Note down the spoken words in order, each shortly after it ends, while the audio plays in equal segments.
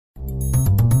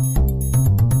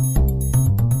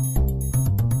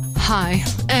Hi,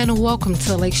 and welcome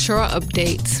to Lakeshore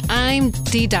Updates. I'm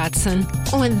Dee Dotson.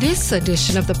 On this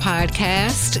edition of the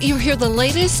podcast, you'll hear the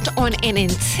latest on an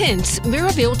intense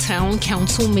Maryville Town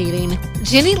Council meeting.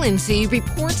 Jenny Lindsay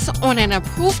reports on an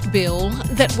approved bill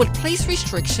that would place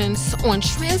restrictions on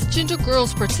transgender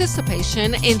girls'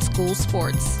 participation in school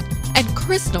sports. And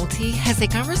Chris Nolte has a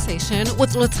conversation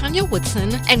with LaTanya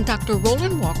Woodson and Dr.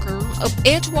 Roland Walker of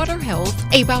Edgewater Health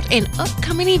about an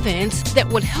upcoming event that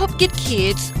would help get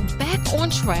kids back on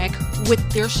track with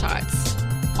their shots.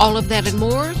 All of that and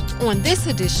more on this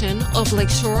edition of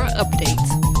Lakeshore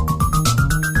Updates.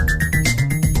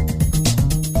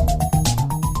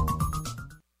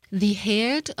 The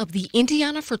head of the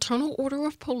Indiana Fraternal Order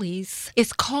of Police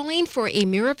is calling for a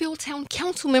Maryville Town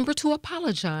Council member to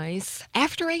apologize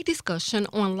after a discussion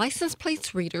on license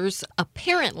plate readers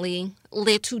apparently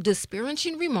led to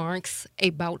disparaging remarks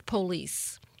about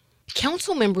police.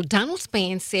 Councilmember Donald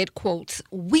Spann said, quote,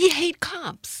 "We hate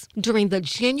cops," during the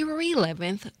January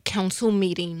 11th council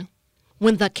meeting.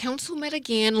 When the council met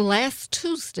again last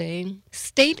Tuesday,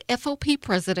 State FOP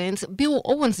President Bill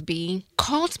Owensby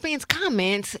called Spann's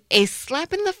comments a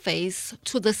slap in the face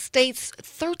to the state's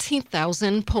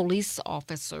 13,000 police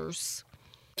officers.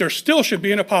 There still should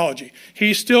be an apology.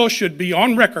 He still should be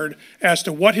on record as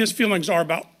to what his feelings are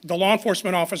about the law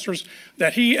enforcement officers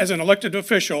that he, as an elected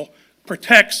official,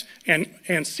 protects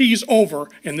and sees over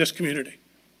in this community.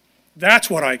 That's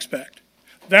what I expect.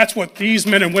 That's what these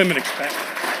men and women expect.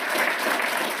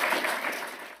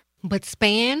 But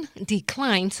Spann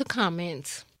declined to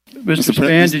comment. Mr.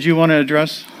 Spann, did you want to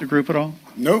address the group at all?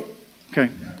 Nope. Okay.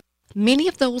 Many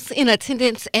of those in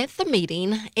attendance at the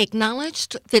meeting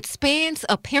acknowledged that Spann's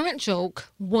apparent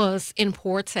joke was in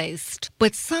poor taste,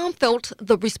 but some felt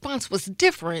the response was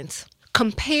different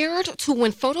compared to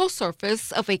when photos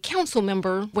surfaced of a council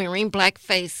member wearing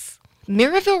blackface.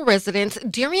 Maryville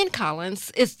resident Darian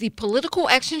Collins is the political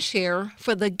action chair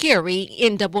for the Gary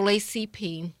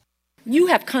NAACP. You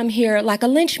have come here like a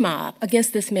lynch mob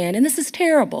against this man, and this is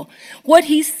terrible. What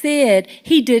he said,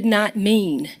 he did not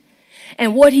mean.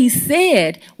 And what he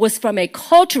said was from a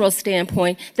cultural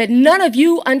standpoint that none of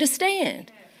you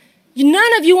understand.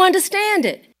 None of you understand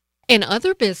it. In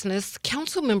other business,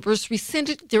 council members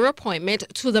rescinded their appointment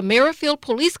to the Maryville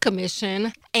Police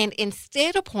Commission and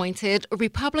instead appointed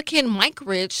Republican Mike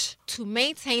Rich to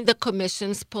maintain the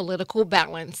commission's political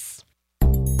balance.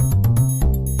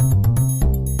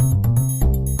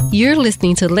 You're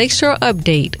listening to Lakeshore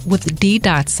Update with Dee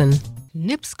Dotson.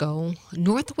 NIPSCO,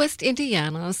 Northwest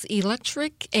Indiana's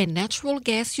electric and natural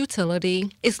gas utility,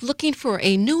 is looking for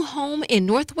a new home in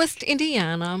Northwest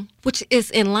Indiana, which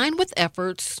is in line with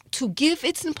efforts to give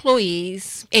its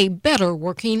employees a better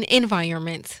working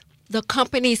environment. The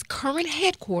company's current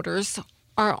headquarters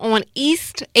are on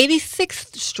East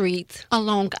 86th Street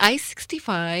along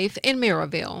I-65 in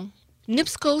Maryville.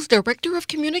 NIPSCO's Director of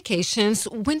Communications,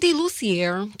 Wendy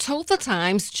Lucier, told the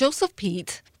Times' Joseph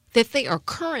Pete that they are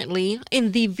currently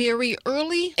in the very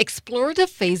early explorative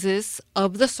phases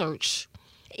of the search.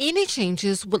 Any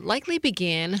changes would likely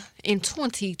begin in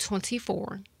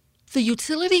 2024. The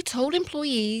utility told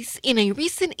employees in a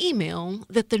recent email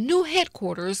that the new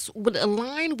headquarters would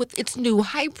align with its new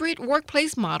hybrid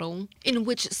workplace model in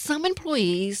which some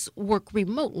employees work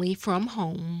remotely from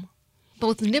home.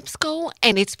 Both NIPSCO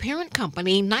and its parent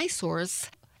company, NiSource,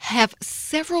 have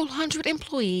several hundred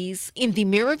employees in the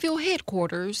Maryville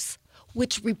headquarters,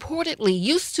 which reportedly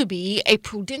used to be a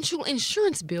Prudential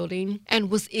insurance building and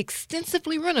was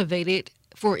extensively renovated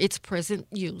for its present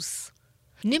use.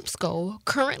 NIPSCO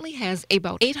currently has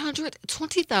about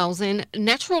 820,000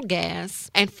 natural gas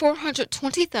and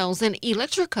 420,000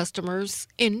 electric customers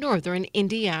in northern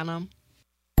Indiana.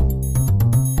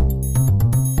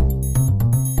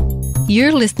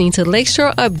 You're listening to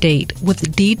Lakeshore Update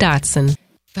with Dee Dotson.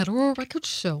 Federal records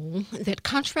show that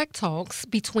contract talks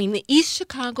between the East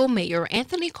Chicago Mayor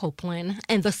Anthony Copeland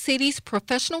and the city's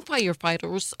professional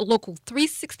firefighters, Local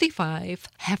 365,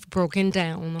 have broken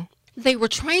down. They were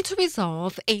trying to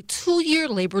resolve a 2-year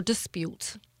labor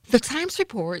dispute. The Times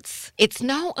reports it's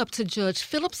now up to Judge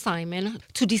Philip Simon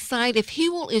to decide if he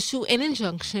will issue an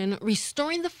injunction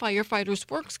restoring the firefighters'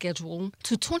 work schedule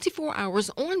to 24 hours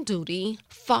on duty,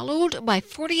 followed by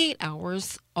 48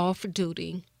 hours off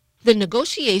duty. The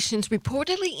negotiations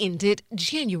reportedly ended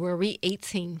January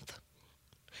 18th.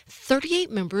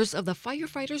 38 members of the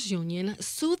firefighters' union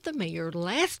sued the mayor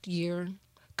last year,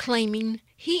 claiming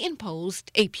he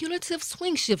imposed a punitive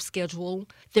swing shift schedule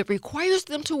that requires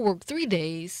them to work 3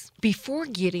 days before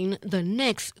getting the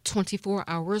next 24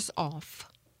 hours off.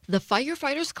 The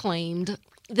firefighters claimed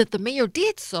that the mayor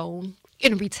did so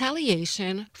in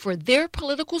retaliation for their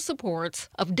political support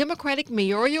of Democratic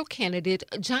mayoral candidate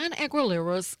John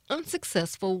Aguilera's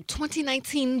unsuccessful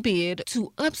 2019 bid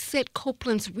to upset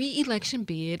Copeland's re-election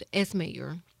bid as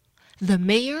mayor. The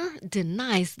mayor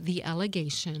denies the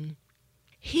allegation.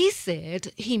 He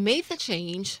said he made the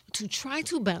change to try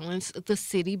to balance the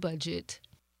city budget.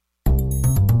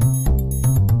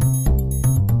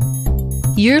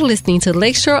 You're listening to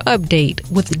Lakeshore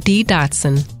Update with Dee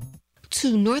Dotson.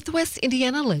 Two Northwest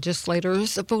Indiana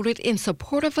legislators voted in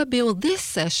support of a bill this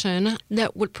session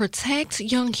that would protect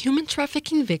young human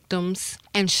trafficking victims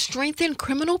and strengthen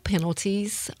criminal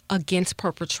penalties against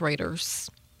perpetrators.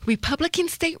 Republican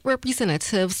State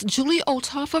Representatives Julie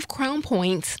Olthoff of Crown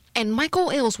Point and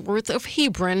Michael Ellsworth of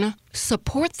Hebron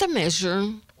support the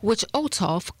measure, which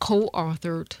Olthoff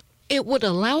co-authored. It would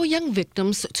allow young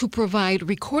victims to provide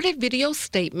recorded video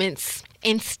statements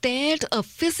instead of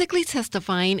physically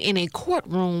testifying in a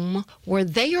courtroom where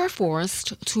they are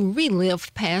forced to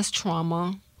relive past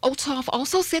trauma. Olthoff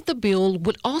also said the bill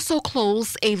would also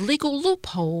close a legal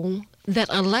loophole that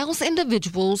allows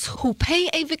individuals who pay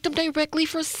a victim directly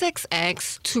for sex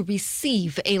acts to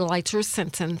receive a lighter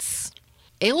sentence.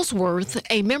 Ellsworth,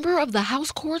 a member of the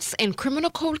House Courts and Criminal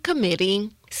Code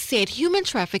Committee, said human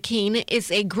trafficking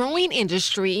is a growing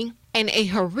industry and a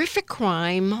horrific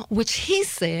crime which he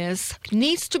says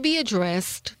needs to be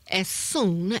addressed as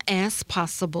soon as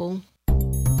possible.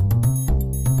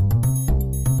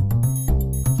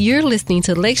 You're listening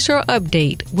to Lakeshore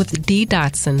Update with Dee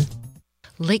Dotson.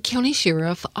 Lake County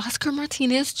Sheriff Oscar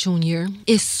Martinez Jr.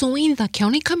 is suing the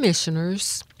county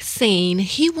commissioners, saying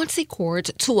he wants a court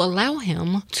to allow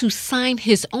him to sign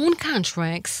his own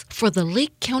contracts for the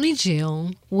Lake County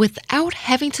Jail without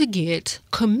having to get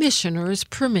commissioners'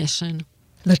 permission.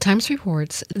 The Times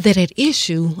reports that at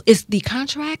issue is the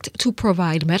contract to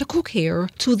provide medical care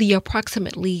to the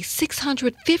approximately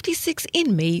 656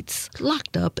 inmates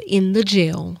locked up in the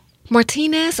jail.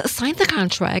 Martinez signed the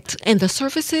contract and the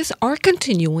services are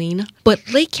continuing, but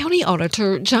Lake County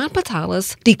Auditor John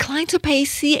Patalas declined to pay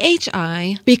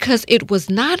CHI because it was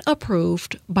not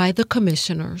approved by the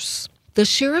commissioners. The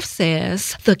sheriff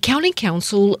says the county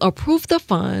council approved the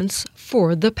funds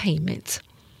for the payment.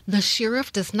 The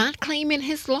sheriff does not claim in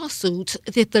his lawsuit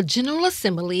that the General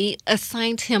Assembly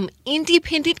assigned him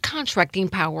independent contracting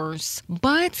powers,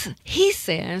 but he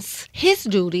says his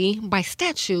duty by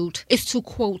statute is to,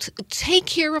 quote, take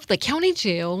care of the county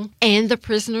jail and the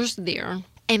prisoners there.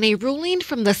 And a ruling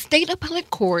from the state appellate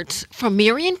court from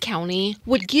Marion County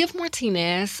would give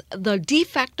Martinez the de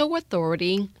facto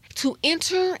authority to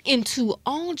enter into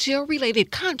all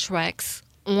jail-related contracts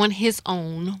on his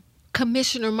own.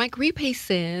 Commissioner Mike Repay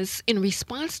says in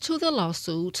response to the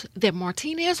lawsuit that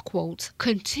Martinez, quote,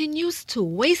 continues to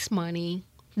waste money,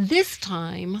 this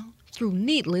time through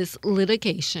needless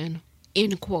litigation,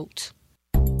 end quote.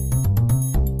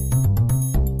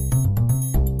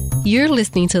 You're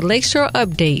listening to Lakeshore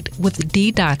Update with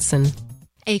Dee Dotson.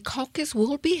 A caucus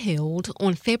will be held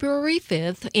on February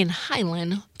 5th in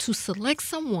Highland to select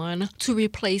someone to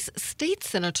replace State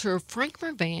Senator Frank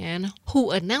Mervan, who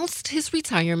announced his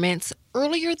retirement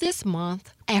earlier this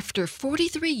month after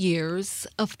 43 years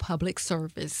of public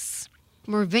service.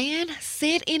 Mervan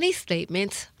said in a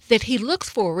statement that he looks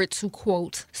forward to,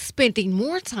 quote, spending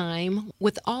more time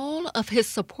with all of his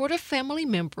supportive family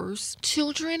members,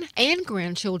 children, and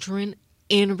grandchildren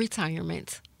in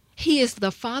retirement. He is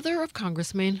the father of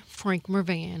Congressman Frank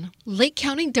Mervan. Lake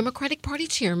County Democratic Party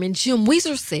Chairman Jim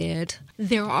Weezer said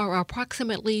there are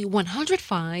approximately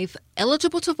 105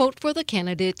 eligible to vote for the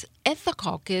candidate at the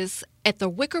caucus at the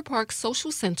Wicker Park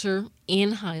Social Center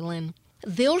in Highland.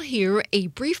 They'll hear a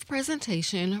brief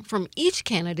presentation from each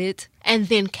candidate and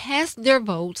then cast their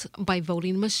vote by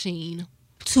voting machine.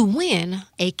 To win,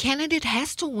 a candidate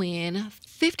has to win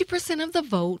 50% of the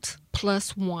vote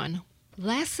plus one.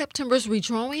 Last September's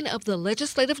redrawing of the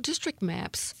legislative district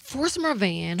maps forced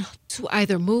Mervan to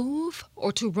either move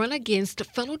or to run against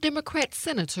fellow Democrat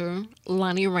Senator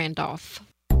Lonnie Randolph.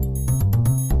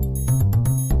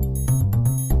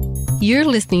 You're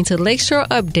listening to Lakeshore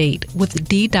Update with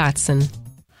Dee Dotson.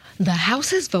 The House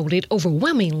has voted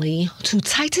overwhelmingly to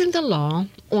tighten the law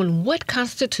on what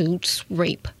constitutes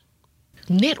rape.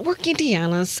 Network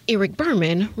Indiana's Eric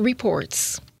Berman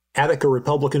reports. Attica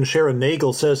Republican Sharon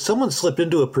Nagel says someone slipped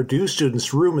into a Purdue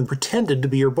student's room and pretended to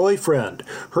be her boyfriend.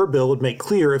 Her bill would make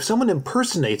clear if someone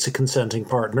impersonates a consenting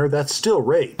partner, that's still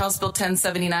rape. House Bill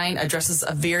 1079 addresses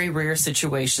a very rare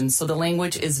situation, so the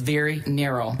language is very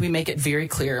narrow. We make it very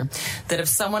clear that if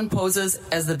someone poses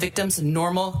as the victim's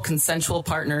normal consensual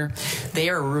partner, they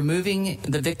are removing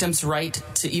the victim's right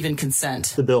to even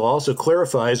consent. The bill also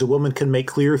clarifies a woman can make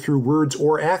clear through words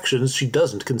or actions she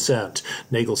doesn't consent.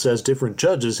 Nagel says different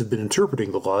judges have been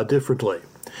interpreting the law differently.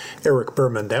 Eric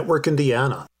Berman, Network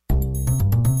Indiana.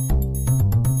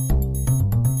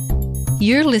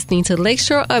 You're listening to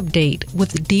Lakeshore Update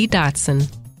with Dee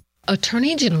Dotson.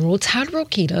 Attorney General Todd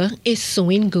Rokita is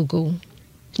suing Google.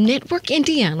 Network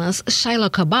Indiana's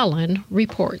Shyla Kabalan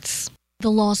reports. The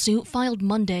lawsuit, filed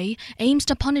Monday, aims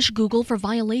to punish Google for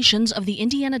violations of the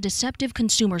Indiana Deceptive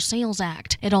Consumer Sales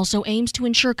Act. It also aims to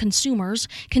ensure consumers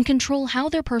can control how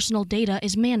their personal data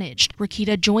is managed.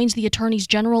 Rokita joins the attorneys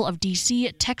general of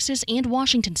D.C., Texas, and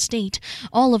Washington state,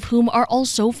 all of whom are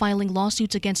also filing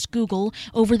lawsuits against Google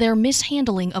over their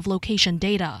mishandling of location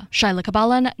data. Shyla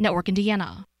Kabalan, Network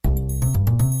Indiana.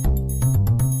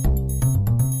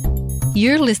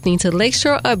 You're listening to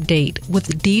Lakeshore Update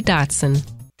with Dee Dotson.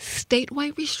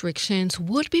 Statewide restrictions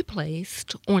would be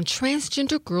placed on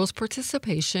transgender girls'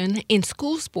 participation in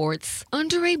school sports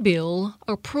under a bill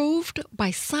approved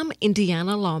by some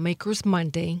Indiana lawmakers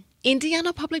Monday.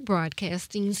 Indiana Public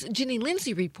Broadcasting's Jenny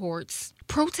Lindsay reports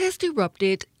protest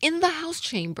erupted in the House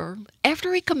chamber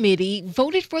after a committee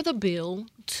voted for the bill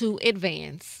to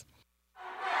advance.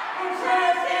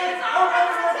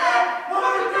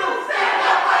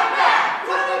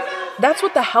 That's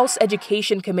what the House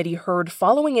Education Committee heard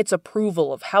following its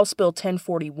approval of House Bill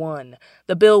 1041.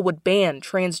 The bill would ban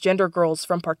transgender girls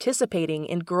from participating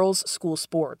in girls' school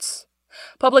sports.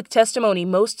 Public testimony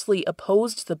mostly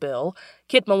opposed the bill.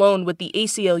 Kit Malone with the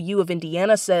ACLU of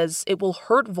Indiana says it will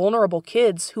hurt vulnerable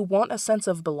kids who want a sense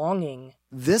of belonging.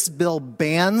 This bill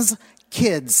bans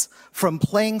kids from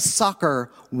playing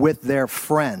soccer with their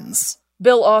friends.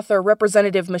 Bill author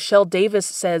Representative Michelle Davis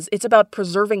says it's about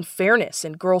preserving fairness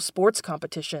in girls' sports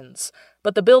competitions.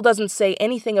 But the bill doesn't say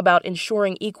anything about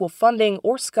ensuring equal funding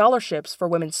or scholarships for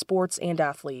women's sports and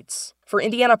athletes. For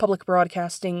Indiana Public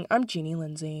Broadcasting, I'm Jeannie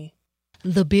Lindsay.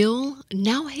 The bill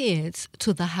now heads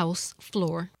to the House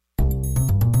floor.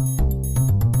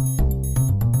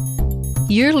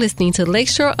 You're listening to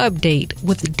Lakeshore Update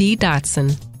with Dee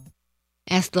Dotson.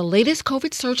 As the latest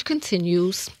COVID surge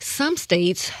continues, some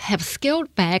states have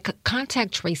scaled back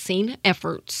contact tracing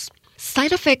efforts.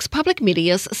 SideEffects Public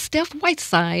Media's Steph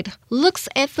Whiteside looks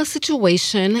at the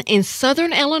situation in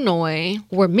southern Illinois,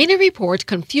 where many report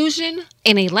confusion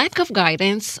and a lack of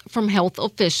guidance from health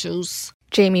officials.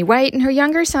 Jamie White and her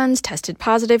younger sons tested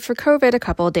positive for COVID a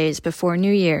couple of days before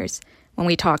New Year's. When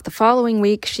we talked the following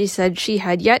week, she said she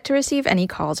had yet to receive any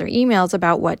calls or emails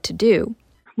about what to do.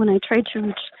 When I tried to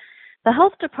reach the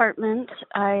health department,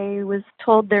 I was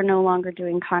told they're no longer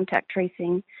doing contact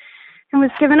tracing and was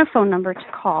given a phone number to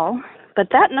call, but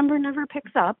that number never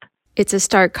picks up. It's a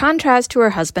stark contrast to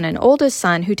her husband and oldest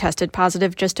son who tested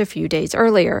positive just a few days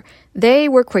earlier. They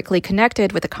were quickly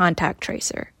connected with a contact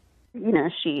tracer.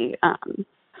 She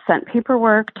sent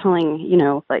paperwork telling,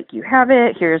 you have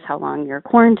it, here's how long your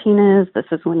quarantine is, this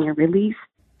is when you're released.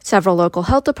 Several local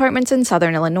health departments in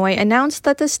southern Illinois announced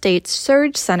that the state's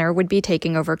Surge Center would be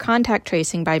taking over contact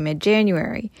tracing by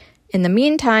mid-January. In the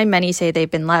meantime, many say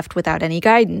they've been left without any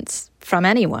guidance from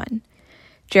anyone.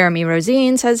 Jeremy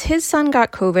Rosine says his son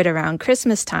got COVID around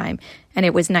Christmas time, and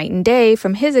it was night and day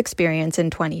from his experience in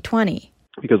 2020.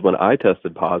 Because when I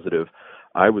tested positive,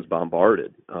 I was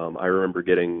bombarded. I remember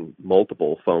getting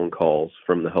multiple phone calls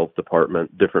from the health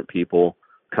department, different people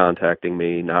contacting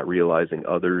me, not realizing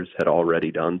others had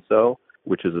already done so,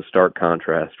 which is a stark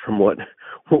contrast from what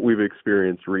we've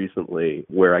experienced recently,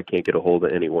 where I can't get a hold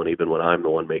of anyone even when I'm the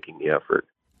one making the effort.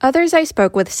 Others I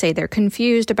spoke with say they're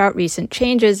confused about recent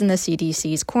changes in the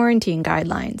CDC's quarantine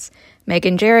guidelines.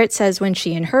 Megan Jarrett says when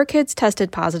she and her kids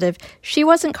tested positive, she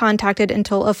wasn't contacted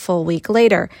until a full week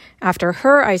later, after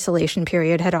her isolation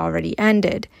period had already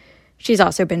ended. She's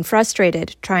also been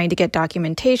frustrated, trying to get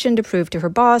documentation to prove to her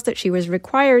boss that she was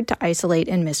required to isolate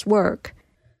and miss work.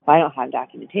 If I don't have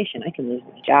documentation, I can lose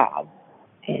my job.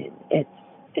 And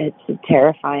it's a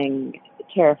terrifying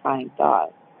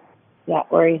thought.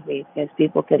 That worries me because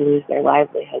people could lose their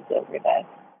livelihoods over this.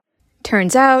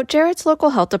 Turns out, Jarrett's local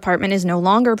health department is no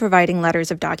longer providing letters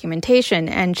of documentation,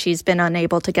 and she's been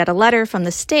unable to get a letter from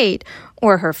the state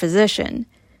or her physician.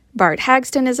 Bart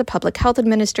Hagston is a public health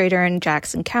administrator in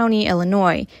Jackson County,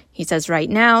 Illinois. He says right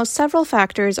now, several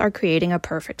factors are creating a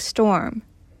perfect storm.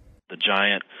 The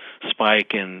giant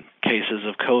spike in cases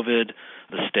of COVID,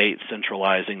 the state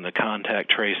centralizing the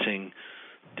contact tracing,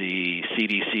 the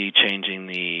CDC changing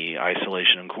the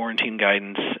isolation and quarantine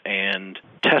guidance, and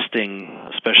testing,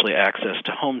 especially access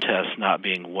to home tests, not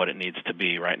being what it needs to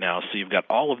be right now. So you've got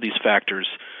all of these factors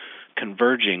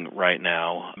converging right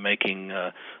now, making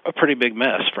a pretty big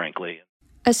mess, frankly.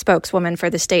 A spokeswoman for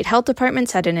the state health department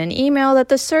said in an email that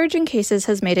the surge in cases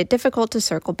has made it difficult to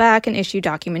circle back and issue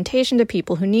documentation to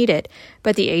people who need it,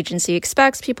 but the agency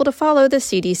expects people to follow the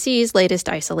CDC's latest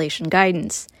isolation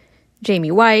guidance. Jamie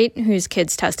White, whose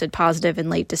kids tested positive in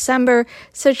late December,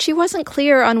 said she wasn't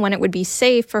clear on when it would be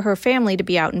safe for her family to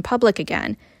be out in public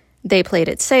again. They played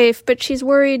it safe, but she's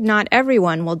worried not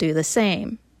everyone will do the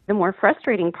same. The more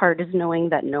frustrating part is knowing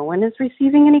that no one is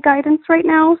receiving any guidance right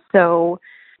now. So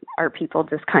are people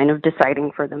just kind of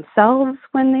deciding for themselves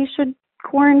when they should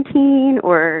quarantine,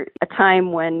 or a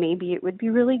time when maybe it would be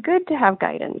really good to have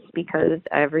guidance because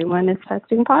everyone is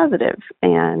testing positive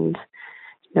and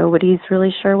nobody's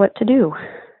really sure what to do?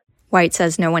 White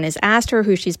says no one has asked her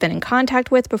who she's been in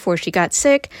contact with before she got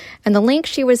sick, and the link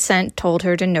she was sent told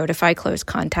her to notify close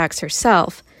contacts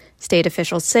herself. State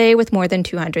officials say with more than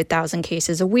 200,000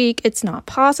 cases a week, it's not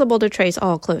possible to trace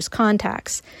all close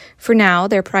contacts. For now,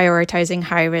 they're prioritizing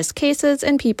high-risk cases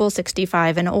and people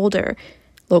 65 and older.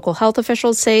 Local health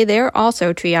officials say they're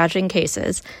also triaging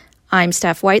cases. I'm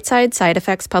Steph Whiteside, Side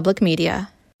Effects Public Media.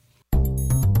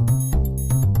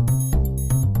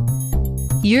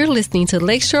 You're listening to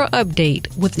Lakeshore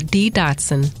Update with Dee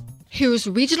Dotson. Here's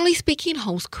regionally speaking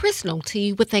host Chris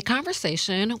Nolte with a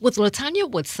conversation with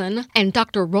LaTanya Woodson and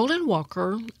Dr. Roland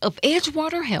Walker of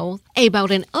Edgewater Health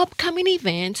about an upcoming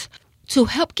event to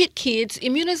help get kids'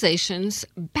 immunizations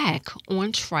back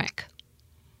on track.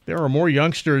 There are more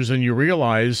youngsters than you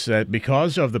realize that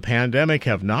because of the pandemic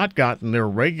have not gotten their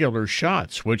regular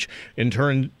shots, which in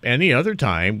turn any other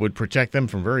time would protect them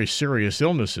from very serious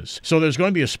illnesses. So there's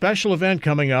going to be a special event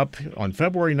coming up on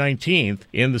February 19th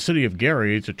in the city of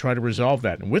Gary to try to resolve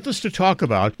that. And with us to talk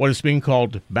about what is being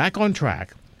called Back on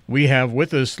Track, we have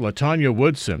with us LaTanya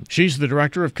Woodson. She's the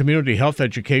Director of Community Health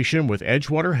Education with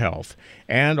Edgewater Health.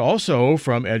 And also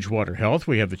from Edgewater Health,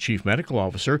 we have the Chief Medical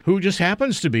Officer, who just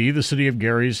happens to be the City of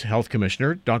Gary's Health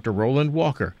Commissioner, Dr. Roland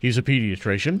Walker. He's a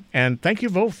pediatrician. And thank you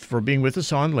both for being with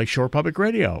us on Lakeshore Public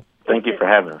Radio. Thank you for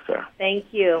having us, sir. Thank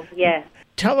you. Yes.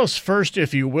 Tell us first,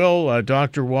 if you will,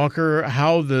 Dr. Walker,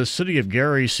 how the City of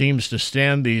Gary seems to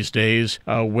stand these days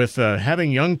with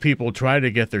having young people try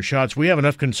to get their shots. We have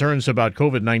enough concerns about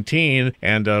COVID-19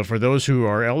 and for those who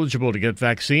are eligible to get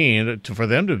vaccine, for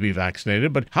them to be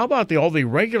vaccinated. But how about all the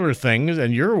regular things,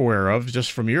 and you're aware of,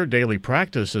 just from your daily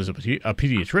practice as a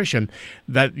pediatrician,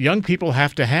 that young people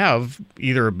have to have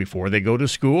either before they go to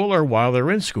school or while they're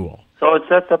in school? So it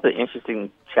sets up an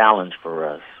interesting challenge for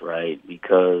us, right?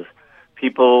 Because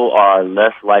people are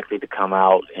less likely to come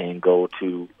out and go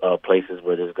to places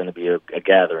where there's going to be a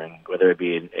gathering, whether it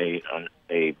be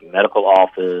a medical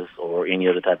office or any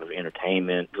other type of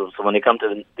entertainment. So when they come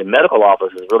to the medical office,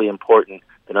 it's really important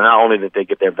that not only that they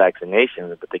get their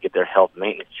vaccinations, but they get their health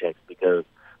maintenance checks, because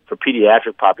for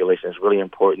pediatric population, it's really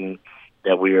important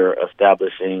that we are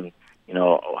establishing,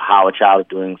 how a child is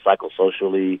doing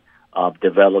psychosocially,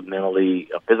 developmentally,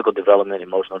 physical development,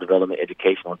 emotional development,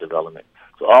 educational development.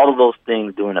 So all of those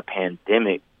things during a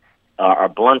pandemic are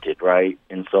blunted, right?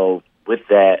 And so with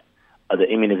that, the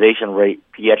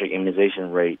pediatric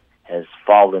immunization rate has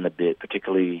fallen a bit,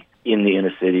 particularly in the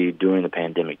inner city during the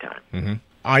pandemic time. Mm-hmm.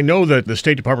 I know that the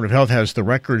State Department of Health has the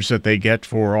records that they get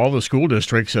for all the school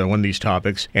districts on these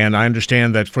topics, and I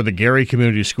understand that for the Gary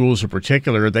Community Schools in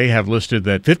particular, they have listed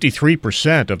that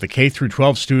 53% of the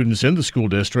K-12 students in the school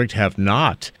district have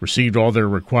not received all their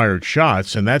required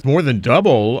shots, and that's more than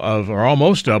double or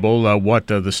almost double what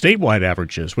the statewide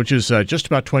average is, which is just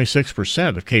about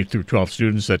 26% of K-12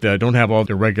 students that don't have all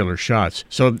their regular shots.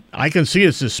 So I can see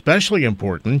it's especially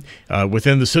important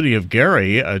within the city of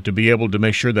Gary to be able to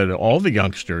make sure that all the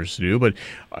youngsters do, but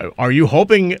are you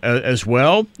hoping as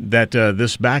well that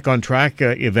this Back on Track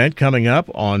event coming up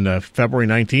on February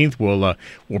 19th will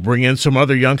bring in some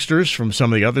other youngsters from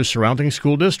some of the other surrounding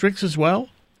school districts as well?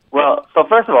 Well, so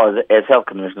first of all, as health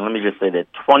commissioner, let me just say that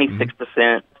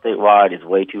 26% statewide is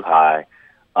way too high.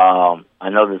 I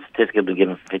know the statistic has been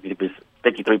given 53%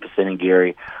 in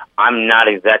Gary. I'm not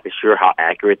exactly sure how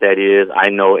accurate that is. I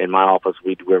know in my office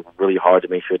we work really hard to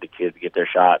make sure the kids get their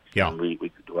shots. Yeah. And we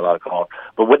do a lot of calls.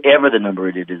 But whatever the number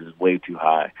it is way too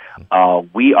high.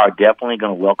 We are definitely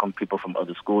going to welcome people from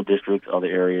other school districts, other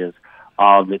areas.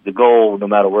 The goal, no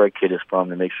matter where a kid is from,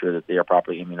 to make sure that they are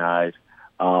properly immunized.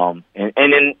 And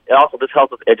then also this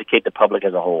helps us educate the public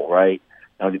as a whole, right?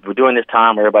 We're doing this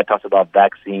time where everybody talks about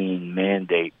vaccine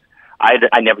mandates.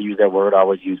 I never use that word. I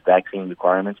always use vaccine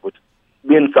requirements, which has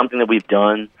been something that we've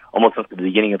done almost since the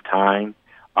beginning of time.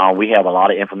 We have a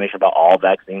lot of information about all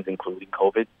vaccines, including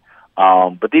COVID.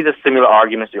 But these are similar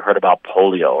arguments you heard about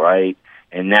polio, right?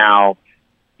 And now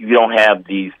you don't have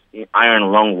these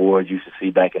iron lung wards you used to see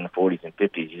back in the 40s and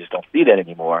 50s. You just don't see that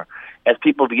anymore. As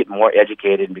people get more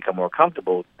educated and become more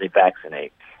comfortable, they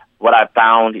vaccinate. What I've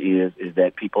found is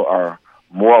that people are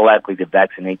more likely to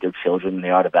vaccinate their children than they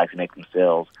are to vaccinate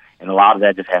themselves. And a lot of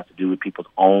that just has to do with people's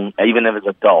own, even if it's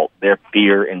adult, their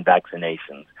fear in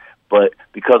vaccinations. But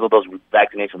because of those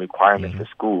vaccination requirements for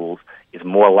schools, it's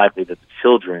more likely that the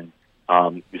children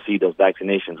receive those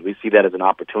vaccinations. We see that as an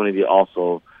opportunity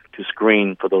also to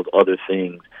screen for those other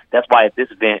things. That's why at this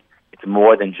event, it's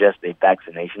more than just a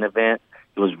vaccination event.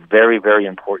 It was very, very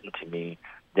important to me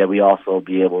that we also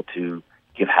be able to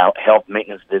give health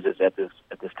maintenance visits at this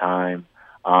time.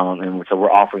 And so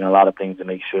we're offering a lot of things to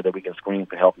make sure that we can screen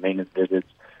for health maintenance visits.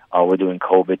 We're doing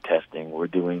COVID testing. We're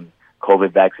doing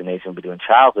COVID vaccination. We're doing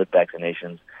childhood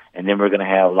vaccinations. And then we're going to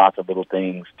have lots of little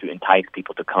things to entice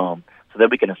people to come so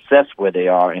that we can assess where they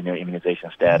are in their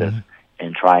immunization status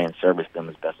and try and service them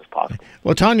as best as possible.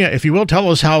 Well, Tanya, if you will, tell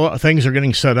us how things are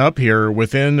getting set up here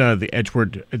within the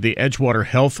Edgewater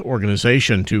Health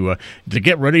Organization to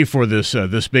get ready for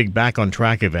this big Back on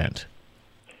Track event.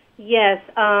 Yes,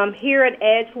 here at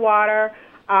Edgewater,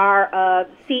 our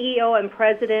CEO and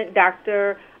President,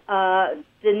 Dr.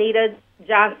 Danita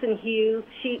Johnson-Hughes,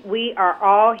 we are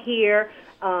all here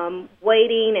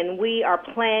waiting, and we are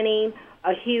planning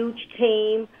a huge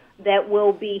team that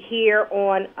will be here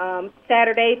on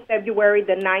Saturday, February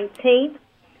the 19th,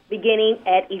 beginning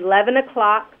at 11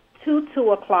 o'clock to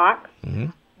 2 o'clock. Mm-hmm.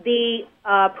 The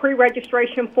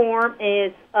pre-registration form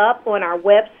is up on our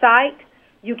website.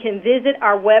 You can visit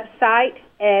our website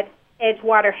at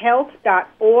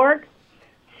edgewaterhealth.org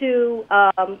to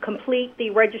complete the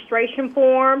registration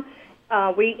form.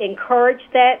 We encourage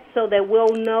that so that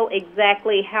we'll know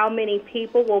exactly how many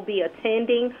people will be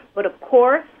attending. But, of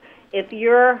course, if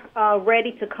you're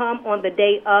ready to come on the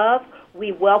day of,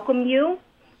 we welcome you.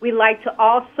 We'd like to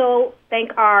also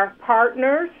thank our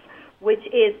partners, which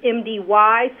is MD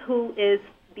Wise, who is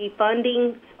the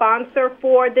funding sponsor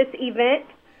for this event,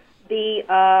 the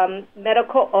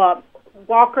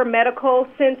Walker Medical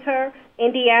Center,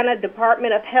 Indiana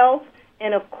Department of Health,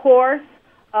 and, of course,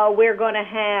 we're going to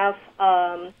have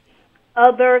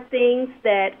other things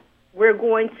that we're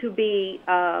going to be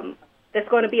that's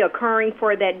going to be occurring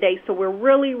for that day. So we're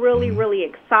really, really, really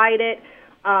excited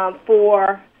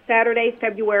for Saturday,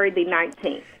 February the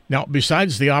 19th. Now,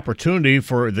 besides the opportunity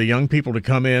for the young people to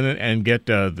come in and get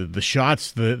the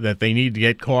shots that they need to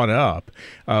get caught up,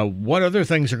 what other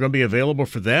things are going to be available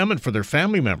for them and for their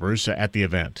family members at the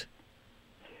event?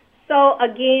 So,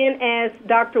 again, as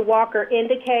Dr. Walker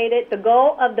indicated, the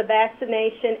goal of the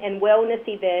vaccination and wellness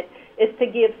event is to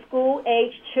give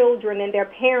school-age children and their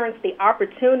parents the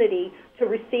opportunity to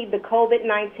receive the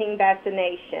COVID-19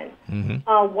 vaccination.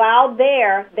 Mm-hmm. While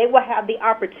there, they will have the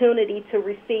opportunity to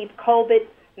receive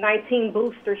COVID-19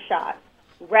 booster shots,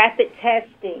 rapid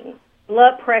testing,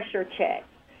 blood pressure checks,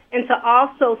 and to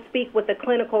also speak with a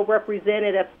clinical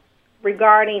representative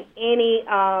regarding any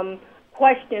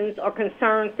questions or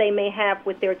concerns they may have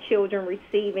with their children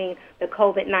receiving the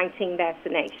COVID-19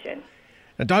 vaccination.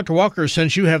 Dr. Walker,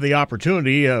 since you have the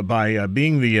opportunity by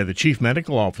being the chief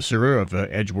medical officer of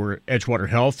Edgewater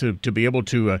Health to be able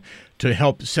to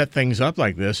help set things up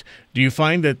like this, do you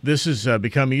find that this has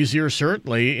become easier,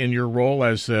 certainly, in your role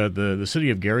as the City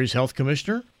of Gary's health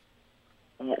commissioner?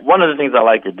 One of the things I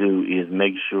like to do is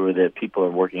make sure that people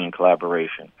are working in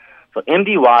collaboration. So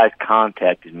MD Wise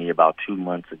contacted me about 2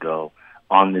 months ago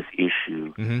on this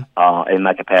issue in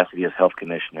my capacity as health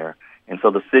commissioner. And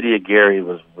so the city of Gary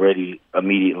was ready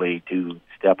immediately to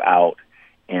step out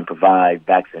and provide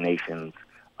vaccinations,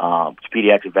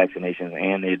 pediatric vaccinations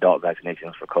and the adult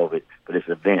vaccinations for COVID for this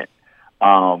event.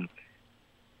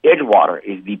 Edgewater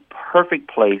is the perfect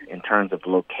place in terms of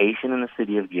location in the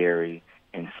city of Gary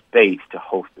and space to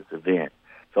host this event.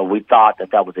 So we thought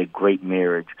that was a great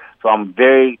marriage. So I'm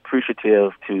very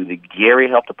appreciative to the Gary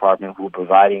Health Department who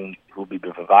will be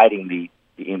providing the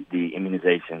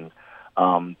immunizations.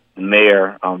 The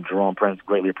mayor, Jerome Prince,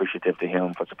 greatly appreciative to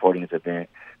him for supporting this event.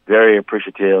 Very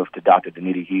appreciative to Dr.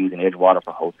 Danita Hughes and Edgewater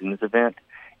for hosting this event.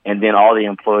 And then all the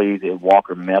employees at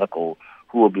Walker Medical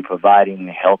who will be providing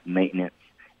the health maintenance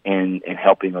and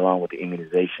helping along with the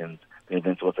immunizations.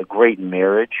 So it's a great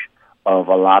marriage of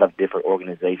a lot of different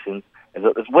organizations. As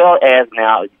well as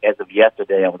now, as of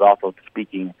yesterday, I was also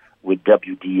speaking with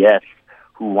WDS,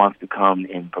 who wants to come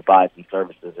and provide some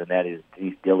services, and that is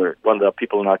Denise Dillard, one of the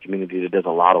people in our community that does a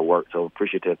lot of work, so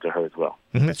appreciative to her as well.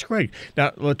 That's great.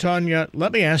 Now, LaTanya,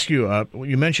 let me ask you,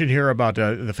 you mentioned here about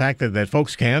the fact that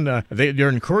folks can, they're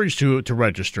encouraged to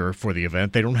register for the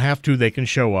event. They don't have to, they can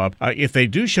show up. If they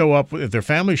do show up, if their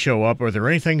families show up, are there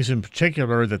any things in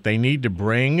particular that they need to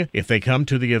bring if they come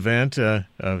to the event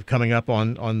coming up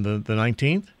on the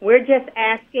 19th? We're just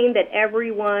asking that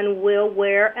everyone will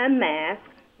wear a mask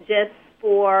just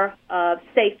for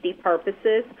safety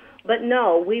purposes. But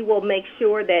no, we will make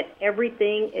sure that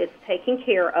everything is taken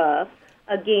care of.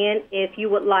 Again, if you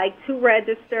would like to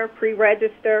register,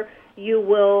 pre-register, you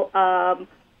will go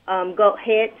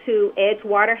ahead to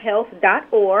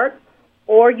edgewaterhealth.org,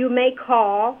 or you may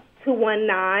call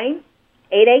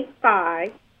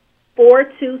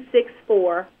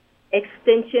 219-885-4264,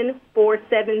 extension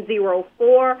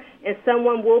 4704, and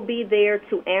someone will be there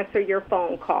to answer your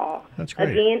phone call. That's great.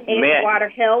 Again, Edgewater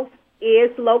Health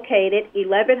is located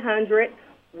 1100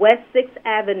 West 6th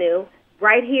Avenue,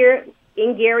 right here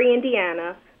in Gary,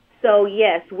 Indiana. So,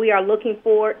 yes, we are looking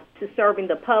forward to serving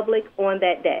the public on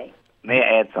that day. May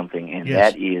I add something? And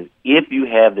yes. That is, if you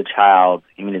have the child's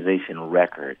immunization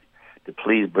record, to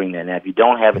please bring that. Now, if you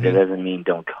don't have it, that doesn't mean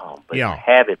don't come. But if you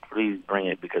have it, please bring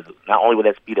it, because not only will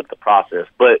that speed up the process,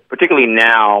 but particularly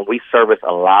now, we service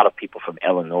a lot of people from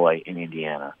Illinois and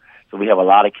Indiana. So we have a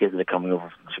lot of kids that are coming over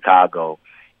from Chicago,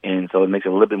 and so it makes it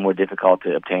a little bit more difficult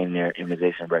to obtain their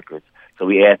immunization records. So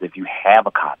we ask if you have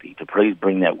a copy to please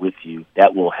bring that with you.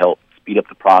 That will help speed up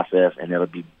the process, and it'll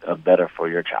be better for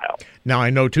your child. Now, I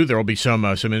know, too, there will be some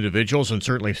individuals and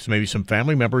certainly maybe some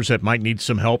family members that might need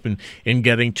some help in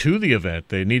getting to the event.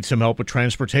 They need some help with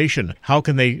transportation. How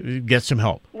can they get some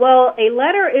help? Well, a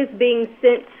letter is being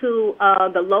sent to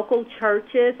the local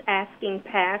churches asking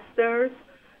pastors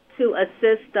to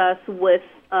assist us with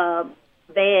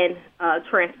van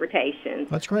transportation.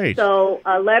 That's great. So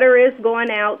a letter is going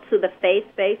out to the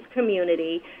faith-based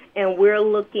community, and we're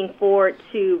looking forward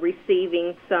to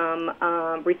receiving some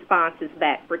responses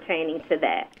back pertaining to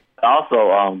that.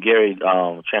 Also, Gary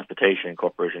Transportation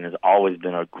Corporation has always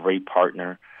been a great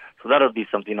partner. So that'll be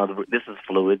something, this is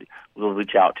fluid. We'll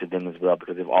reach out to them as well,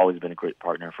 because they've always been a great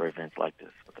partner for events like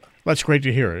this. That's great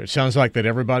to hear. It sounds like that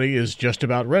everybody is just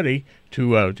about ready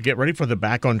to get ready for the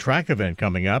Back on Track event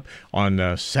coming up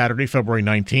on Saturday, February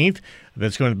 19th.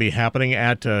 That's going to be happening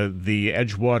at the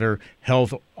Edgewater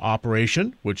Health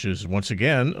Operation, which is once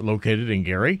again located in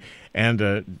Gary.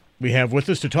 And we have with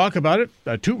us to talk about it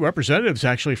two representatives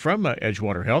actually from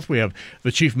Edgewater Health. We have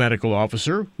the Chief Medical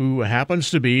Officer, who happens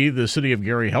to be the City of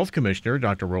Gary Health Commissioner,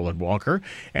 Dr. Roland Walker,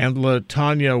 and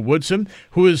LaTanya Woodson,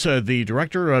 who is the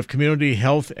Director of Community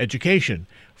Health Education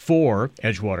for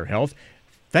Edgewater Health.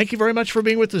 Thank you very much for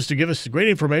being with us to give us great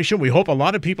information. We hope a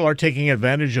lot of people are taking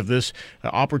advantage of this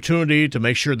opportunity to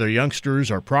make sure their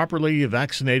youngsters are properly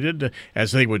vaccinated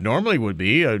as they normally would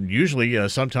be, usually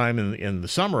sometime in the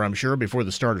summer, I'm sure, before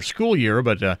the start of school year,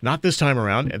 but not this time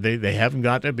around. They haven't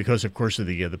gotten it because, of course,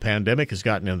 the pandemic has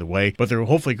gotten in the way, but they're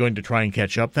hopefully going to try and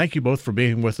catch up. Thank you both for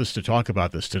being with us to talk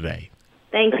about this today.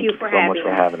 Thank you for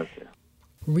having us.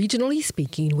 Regionally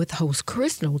Speaking with host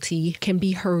Chris Nolte can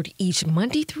be heard each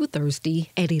Monday through Thursday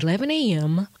at 11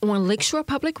 a.m. on Lakeshore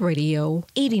Public Radio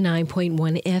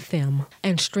 89.1 FM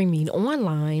and streaming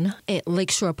online at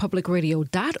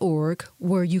lakeshorepublicradio.org,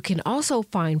 where you can also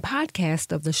find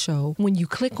podcasts of the show when you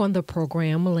click on the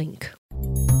program link.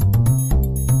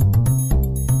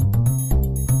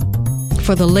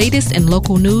 For the latest in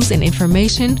local news and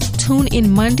information, tune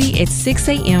in Monday at 6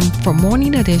 a.m. for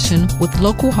Morning Edition with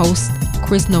local host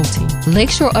Chris Nolte.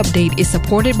 Lakeshore Update is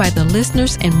supported by the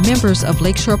listeners and members of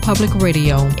Lakeshore Public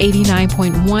Radio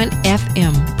 89.1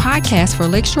 FM. Podcasts for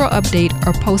Lakeshore Update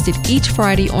are posted each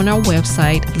Friday on our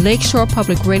website,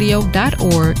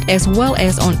 lakeshorepublicradio.org, as well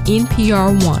as on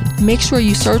NPR One. Make sure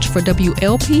you search for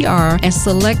WLPR and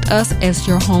select us as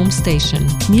your home station.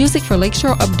 Music for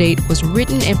Lakeshore Update was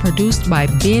written and produced by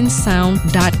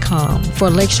bensound.com. For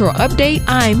Lakeshore Update,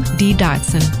 I'm Dee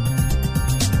Dotson.